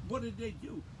 What did they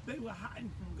do? They were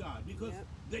hiding from God because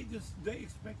they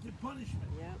expected punishment.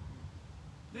 Yep.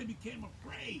 They became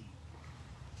afraid.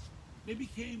 They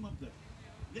became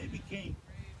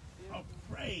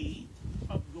afraid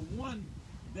of the one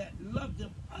that loved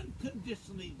them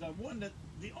unconditionally.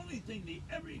 The only thing they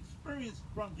ever experienced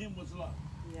from him was love.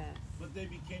 Yes. But they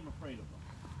became afraid of him.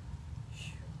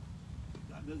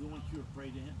 God doesn't want you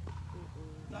afraid of him.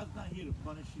 God's not here to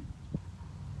punish you.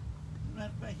 As a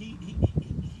matter of fact, he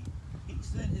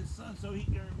sent his son so he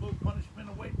can remove punishment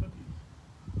away from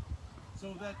you.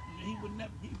 So that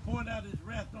he poured out his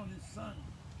wrath on his son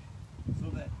so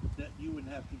that you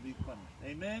wouldn't have to be punished.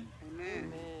 Amen?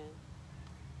 Amen.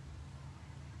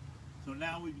 So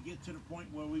now we get to the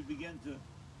point where we begin to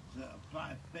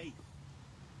apply faith.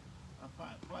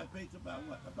 Apply faith about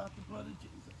what? About the blood of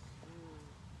Jesus.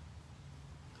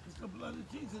 It's the blood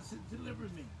of Jesus. It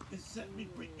delivered me. It set me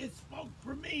free. It spoke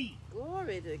for me.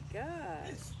 Glory to God.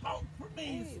 It spoke for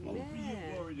me. It spoke for you.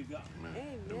 Glory to God.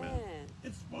 Amen.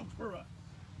 It spoke for us.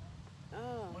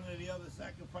 Oh. One of the other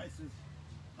sacrifices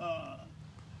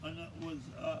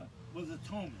was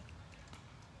atonement,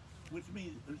 which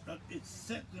means it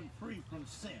set them free from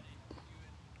sin.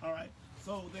 All right,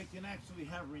 so they can actually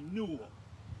have renewal.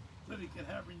 So they can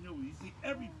have renewal. You see,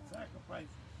 every sacrifice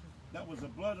that was a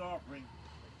blood offering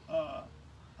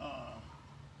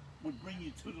would bring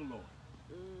you to the Lord,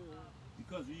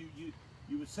 because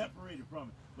you were separated from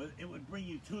it, but it would bring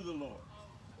you to the Lord.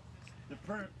 The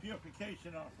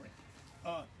purification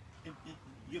offering.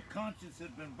 Your conscience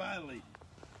has been violated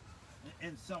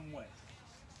in some way.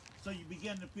 So you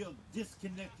begin to feel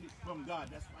disconnected from God.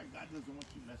 That's why God doesn't want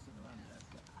you messing around with that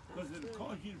stuff. Because it'll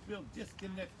cause you to feel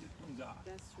disconnected from God.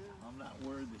 That's true. I'm not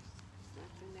worthy. Not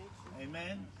your nature.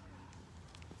 Amen?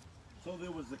 So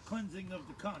there was a cleansing of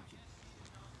the conscience.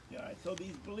 All right, so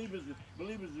these believers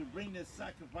would bring their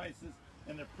sacrifices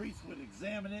and the priest would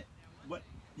examine it, but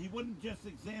he wouldn't just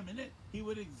examine it, he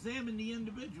would examine the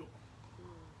individual.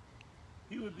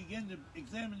 He would begin to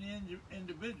examine the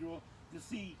individual to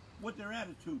see what their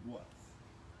attitude was.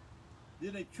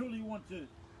 Did they truly want to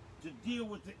deal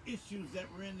with the issues that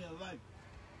were in their life?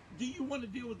 Do you want to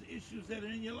deal with the issues that are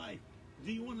in your life?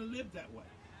 Do you want to live that way?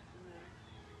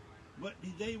 No. But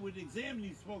they would examine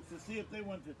these folks to see if they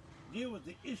want to deal with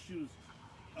the issues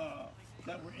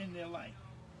that were in their life.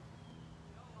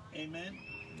 Amen?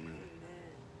 Amen.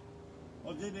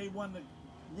 Or did they want the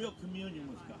real communion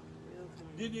with God?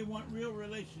 Did they want real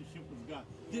relationship with God?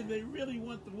 Did they really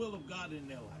want the will of God in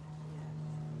their life?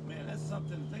 Man, that's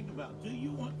something to think about. Do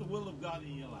you want the will of God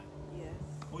in your life? Yes.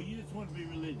 Or you just want to be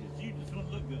religious? You just want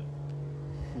to look good?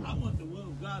 I want the will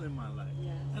of God in my life.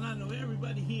 Yes. And I know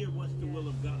everybody here wants the will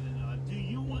of God in their life. Do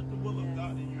you want the will of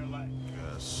God in your life?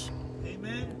 Yes.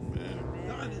 Amen? Amen.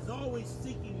 God is always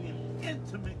seeking an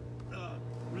intimate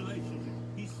relationship.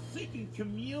 He's seeking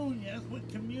communion. That's what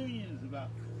communion is about.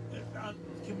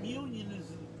 Communion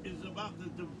is about the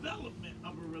development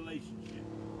of a relationship.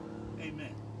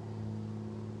 Amen.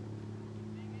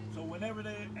 So whenever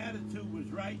their attitude was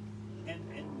right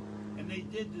and they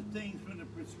did the things from the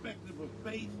perspective of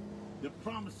faith, the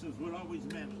promises would always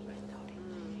manifest.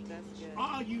 That's good.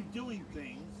 Are you doing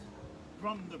things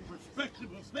from the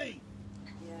perspective of faith?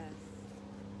 Yes.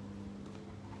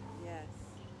 Yes.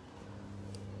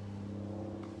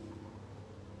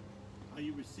 Are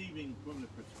you receiving from the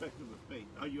perspective of faith?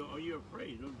 Are you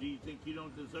afraid? Or do you think you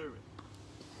don't deserve it?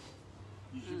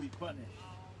 You should be punished.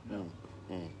 No.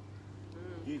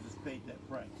 Jesus paid that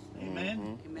price.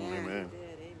 Amen? Amen. Amen. He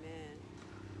did. Amen.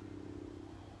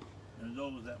 And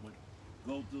those that would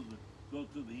go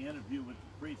through the interview with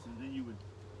the priest, and then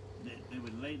they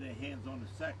would lay their hands on the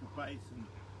sacrifice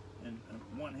and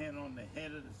one hand on the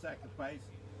head of the sacrifice,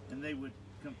 and they would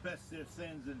confess their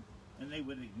sins and they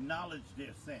would acknowledge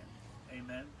their sins.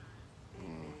 Amen.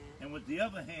 Amen. And with the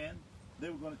other hand, they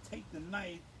were going to take the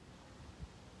knife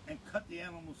and cut the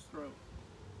animal's throat.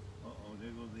 Uh-oh,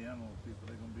 there goes the animal people.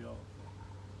 They're going to be all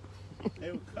upset.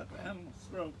 They would cut the animal's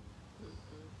throat,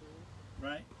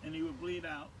 right? And he would bleed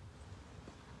out.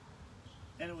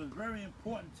 And it was very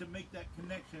important to make that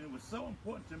connection. It was so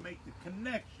important to make the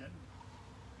connection,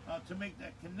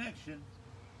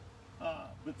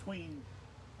 between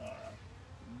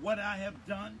what I have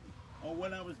done or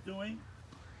what I was doing,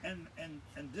 and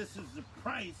this is the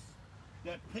price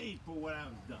that paid for what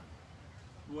I've done,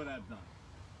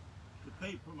 to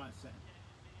pay for my sin.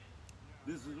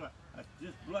 This is what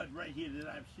this blood right here that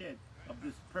I've shed of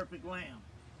this perfect lamb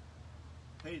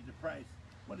paid the price.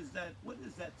 What is that? What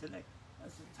is that today?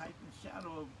 That's a type and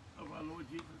shadow of our Lord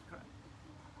Jesus Christ.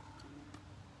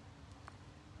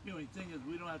 The only thing is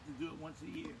we don't have to do it once a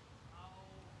year.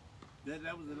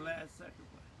 That was the last sacrifice.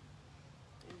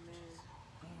 Amen.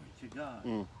 Glory to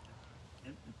God.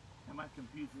 Am I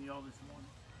confusing y'all this morning?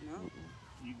 No.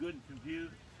 You good and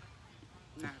confused?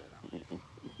 Not at all.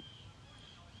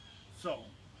 So,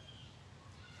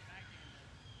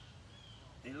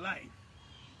 a life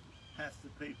has to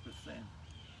pay for sin.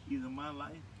 Either my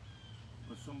life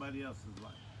or somebody else's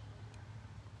life.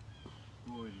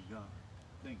 Glory to God.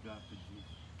 Thank God for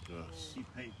Jesus. Yes. He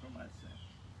paid for my sin.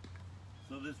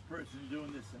 So this person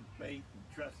doing this in faith and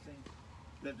trusting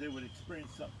that they would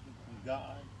experience something from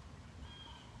God,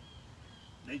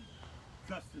 they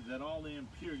trusted that all the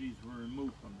impurities were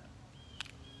removed from them.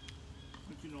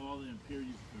 Don't you know all the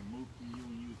impurities were removed from you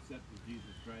when you accepted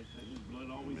Jesus Christ? That His blood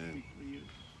always Amen. speaks for you.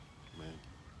 Amen.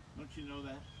 Don't you know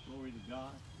that? Glory to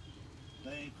God.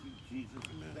 Thank you, Jesus.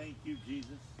 Amen. Thank you,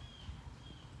 Jesus.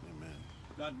 Amen.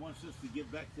 God wants us to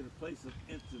get back to the place of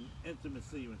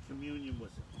intimacy and communion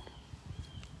with Him.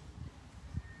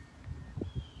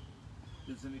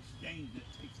 There's an exchange that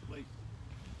takes place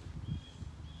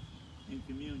in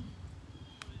communion.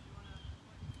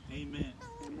 Amen.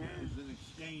 There's an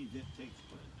exchange that takes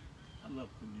place. I love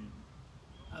communion.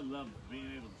 I love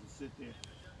being able to sit there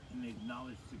and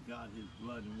acknowledge to God His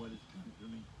blood and what it's done for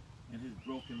me, and His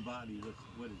broken body,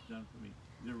 what it's done for me.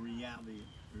 The reality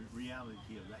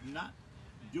of that. Not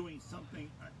doing something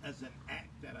as an act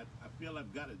that I feel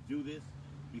I've got to do this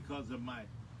because of my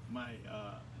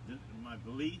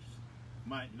beliefs.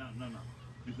 No.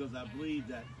 Because I believe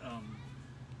that I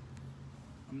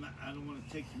don't want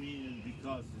to take communion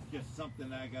because it's just something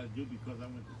that I got to do because I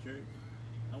went to church.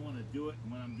 I want to do it,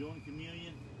 and when I'm doing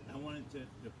communion, I want it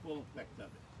the full effect of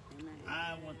it. Amen.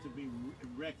 I want to be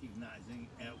recognizing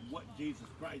at what Jesus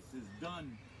Christ has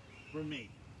done for me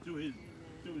through his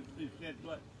shed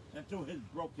blood and through His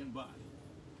broken body.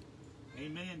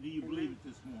 Amen. Do you believe it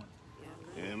this morning?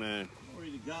 Amen.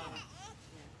 Glory to God.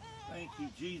 Thank you,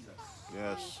 Jesus.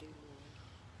 Yes.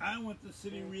 I want to see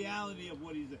the reality of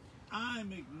what He's done.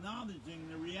 I'm acknowledging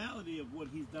the reality of what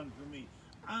He's done for me.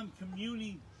 I'm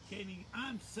communicating.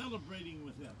 I'm celebrating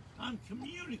with Him. I'm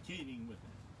communicating with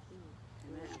Him.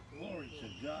 Amen. Glory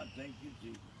to God. Thank you,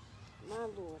 Jesus. My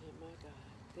Lord and my God.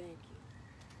 Thank you.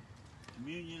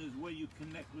 Communion is where you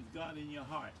connect with God in your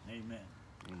heart. Amen.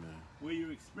 Amen. Where you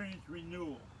experience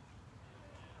renewal.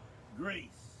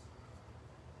 Grace.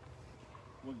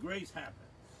 Where grace happens.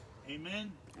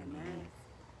 Amen. Amen.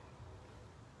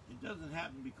 It doesn't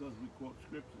happen because we quote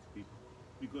scriptures, people.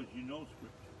 Because you know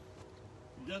scripture.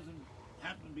 It doesn't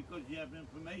happen because you have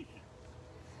information.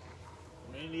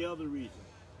 Or any other reason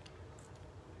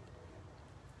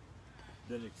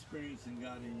than experiencing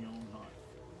God in your own heart.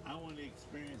 I want to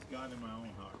experience God in my own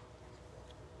heart.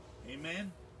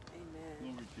 Amen? Amen.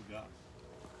 Glory to God.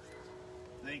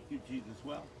 Thank you, Jesus.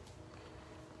 Well,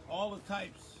 all the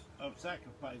types of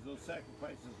sacrifice, those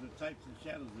sacrifices are types and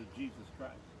shadows of Jesus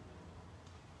Christ.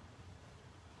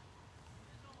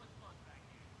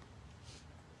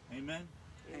 Amen?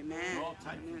 Amen. They're all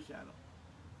types Amen. of shadow.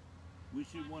 We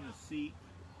should want to seek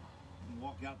and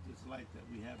walk out this life that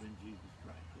we have in Jesus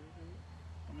Christ.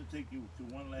 I'm going to take you to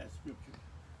one last scripture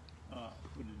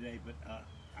for today, but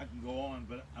I can go on,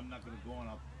 but I'm not going to go on.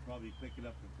 I'll probably pick it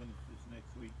up and finish this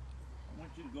next week. I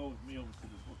want you to go with me over to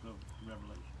the book of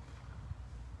Revelation.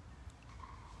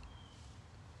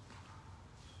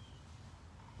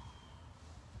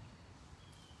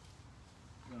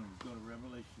 We're going to go to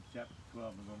Revelation chapter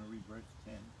 12. I'm going to read verse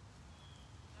 10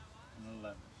 and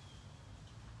 11.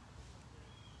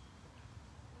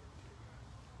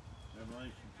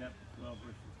 Revelation chapter 12,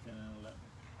 verses 10 and 11.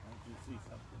 I want you to see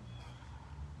something.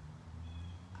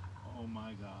 Oh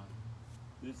my God.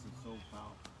 This is so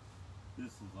powerful.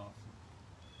 This is awesome.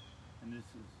 And this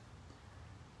is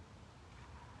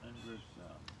in verse,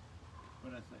 what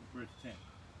did I say? Verse 10.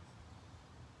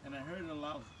 And I heard a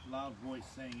loud voice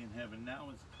saying in heaven, now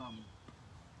is come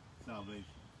salvation.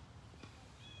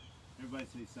 Everybody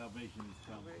say salvation is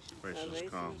come. Salvation Salvation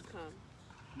has come. come.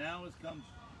 Now is come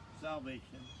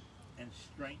salvation and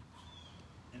strength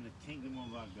in the kingdom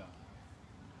of our God.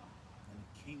 In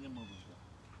the kingdom of our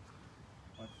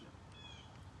God. Watch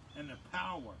it. And the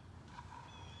power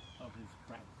of his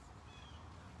Christ.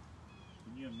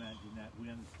 Can you imagine that? We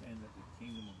understand that the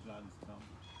kingdom of God is come.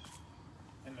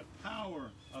 And the power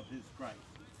of his Christ.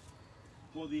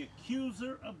 For the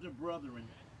accuser of the brethren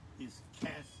is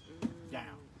cast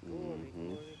down. Glory,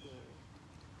 glory, glory.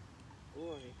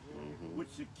 Glory, glory. Which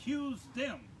accused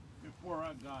them before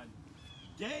our God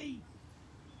day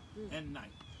and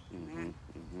night. Amen.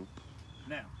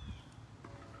 Now,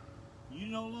 you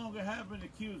no longer have an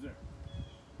accuser.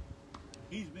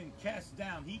 He's been cast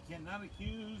down. He cannot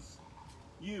accuse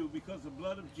you because the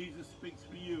blood of Jesus speaks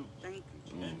for you Thank you,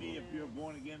 Jesus. and me if you're a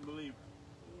born again believer.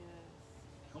 Yes.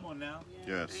 Come on now.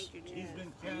 Yes. Thank you, Jesus. He's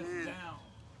been cast Amen. down.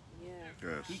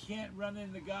 Yes. He Yes. can't run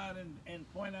into God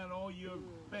and point out all your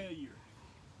failures.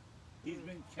 He's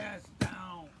been cast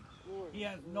down. Glory, He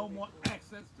has no glory, more glory.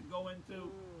 access to go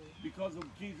into. Because of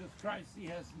Jesus Christ, he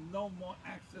has no more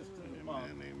access to the Father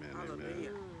Amen. Amen. Hallelujah.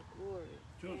 Amen. Glory.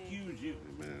 to Thank accuse you.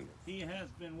 Amen. He has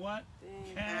been what?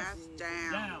 Thank Cast you,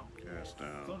 down. down. Cast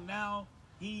down. So now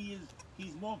he's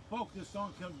more focused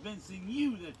on convincing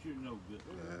you that you're no good.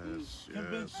 Yes.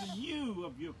 Convincing Yes. you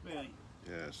of your failure.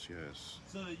 Yes. Yes.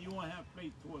 So that you won't have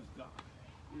faith towards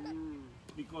God.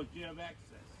 Because you have access.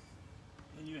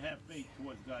 And you have faith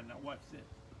towards God. Now watch this.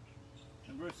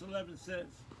 And verse 11 says,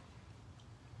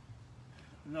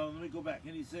 no, let me go back.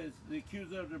 And he says, the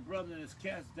accuser of the brethren is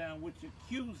cast down, which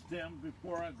accused them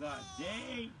before our God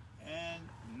day and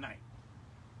night.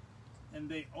 And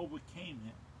they overcame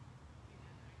him.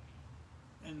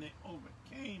 And they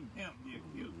overcame him, the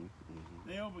accuser.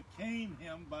 They overcame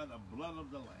him by the blood of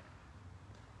the Lamb.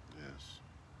 Yes.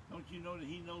 Don't you know that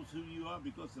he knows who you are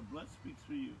because the blood speaks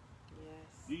for you?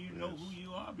 Yes. Do you know Yes. who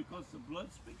you are because the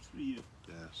blood speaks for you?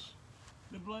 Yes.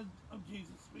 The blood of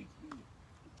Jesus speaks for you.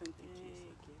 Thank you, Thank Jesus.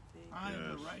 you. Thank you. I am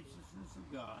the Yes. righteousness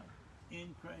of God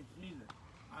in Christ Jesus.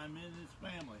 I'm in his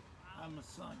family. I'm a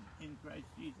son in Christ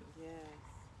Jesus. Yes.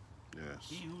 Yes.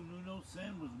 He who knew no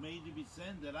sin was made to be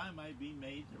sin that I might be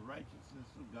made the righteousness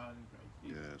of God in Christ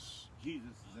Jesus. Yes.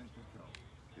 Jesus is in control.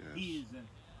 Yes. He is in.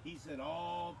 He said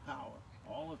all power,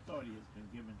 all authority has been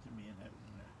given to me in heaven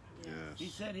and earth. Yes. He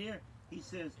said here, he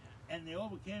says, and they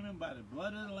overcame him by the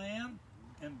blood of the Lamb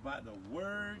and by the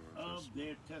word of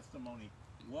their testimony.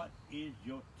 What is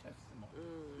your testimony?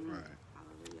 Right.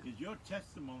 Hallelujah. Is your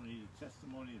testimony the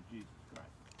testimony of Jesus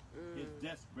Christ? His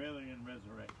death, burial, and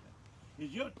resurrection?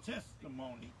 Is your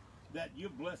testimony that you're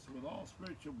blessed with all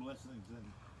spiritual blessings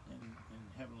in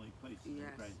heavenly places in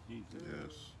Yes. Christ Jesus?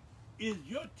 Yes. Is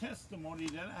your testimony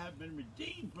that I have been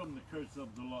redeemed from the curse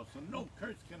of the law, so no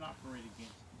curse can operate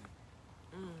against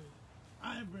me?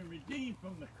 I have been redeemed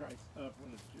from the curse of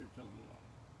the church of the law.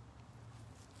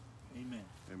 Amen.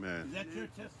 Is Amen. that your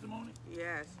testimony?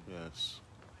 Yes. Yes.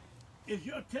 Is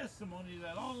your testimony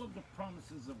that all of the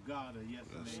promises of God are yes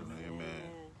and Yes amen? and amen.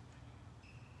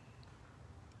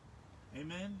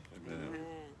 Amen? Amen. Amen.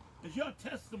 Is your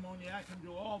testimony I can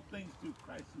do all things through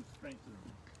Christ who strengthens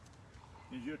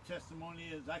me? Is your testimony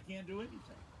is I can't do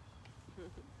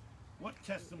anything? What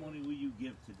testimony will you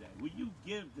give today? Will you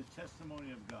give the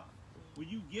testimony of God? Will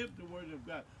you give the word of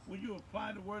God? Will you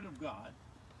apply the word of God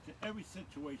to every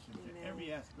situation, to Amen.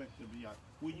 every aspect of your life.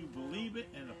 Will you believe it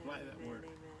and apply that Amen. word?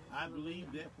 Amen. I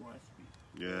believe, therefore I speak.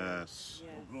 Yes. Yes.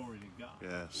 Oh, glory to God.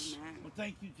 Yes. Well,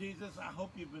 thank you, Jesus. I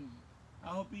hope each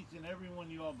and every one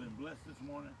of you all been blessed this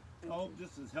morning. I hope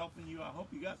this is helping you. I hope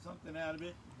you got something out of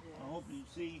it. I hope you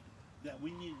see that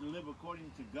we need to live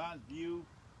according to God's view,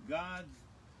 God's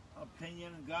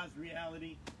opinion, and God's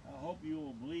reality. I hope you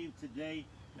will believe today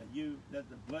that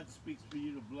the blood speaks for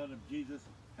you. The blood of Jesus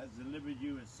has delivered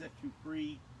you and set you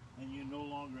free, and you're no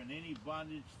longer in any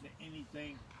bondage to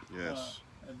anything. Yes.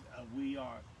 We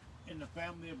are in the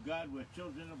family of God. We're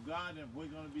children of God, and if we're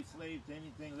going to be slaves to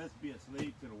anything, let's be a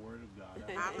slave to the Word of God.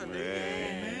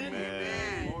 Amen.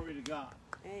 Amen. Glory to God.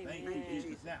 Amen. Thank you,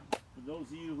 Jesus. Now, for those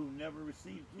of you who never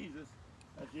received Jesus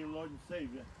as your Lord and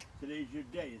Savior, today's your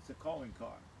day. It's a calling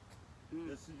card.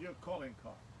 This is your calling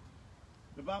card.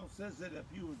 The Bible says that if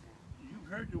you've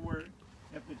heard the Word,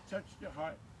 if it touched your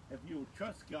heart, if you'll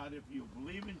trust God, if you'll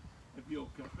believe in, if you'll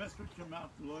confess with your mouth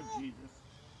the Lord Jesus,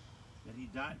 that He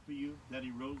died for you, that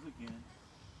He rose again,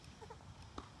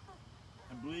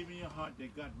 and believe in your heart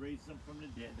that God raised Him from the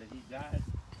dead, that He died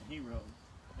and He rose.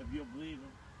 If you'll believe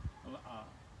Him,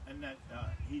 and that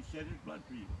He shed His blood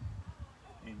for you,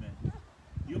 amen,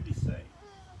 you'll be saved.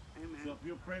 Amen. So if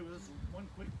you'll pray with us, one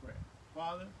quick prayer.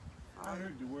 Father, I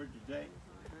heard the word today,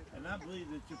 and I believe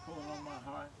that you're pulling on my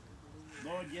heart.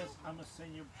 Lord, yes, I'm a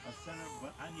sinner,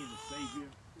 but I need a Savior.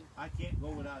 I can't go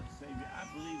without a Savior. I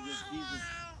believe that Jesus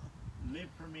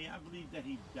lived for me. I believe that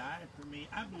He died for me.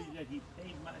 I believe that He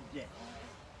paid my debt.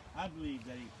 I believe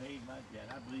that He paid my debt.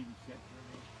 I believe He shed for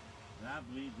me. And I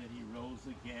believe that He rose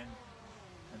again.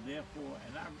 And therefore,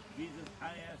 Jesus,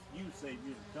 I ask you,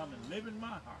 Savior, to come and live in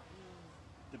my heart,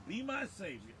 to be my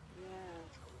Savior.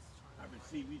 Yes. I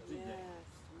receive you today.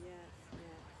 Yes.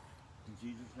 In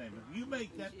Jesus' name. If you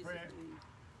make that prayer,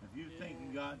 if you're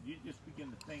thanking God, you just begin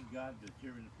to thank God that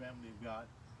you're in the family of God,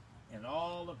 and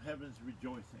all of heaven's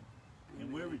rejoicing.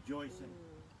 And we're rejoicing.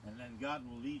 And then God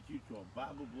will lead you to a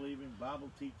Bible-believing,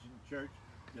 Bible-teaching church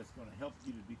that's going to help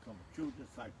you to become a true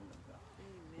disciple of God.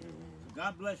 Amen. So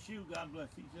God bless you. God bless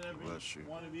each and every Bless you.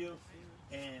 one of you.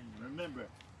 And remember,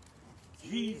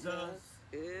 Jesus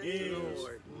is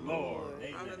Lord. Lord.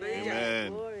 Amen. Hallelujah. Amen.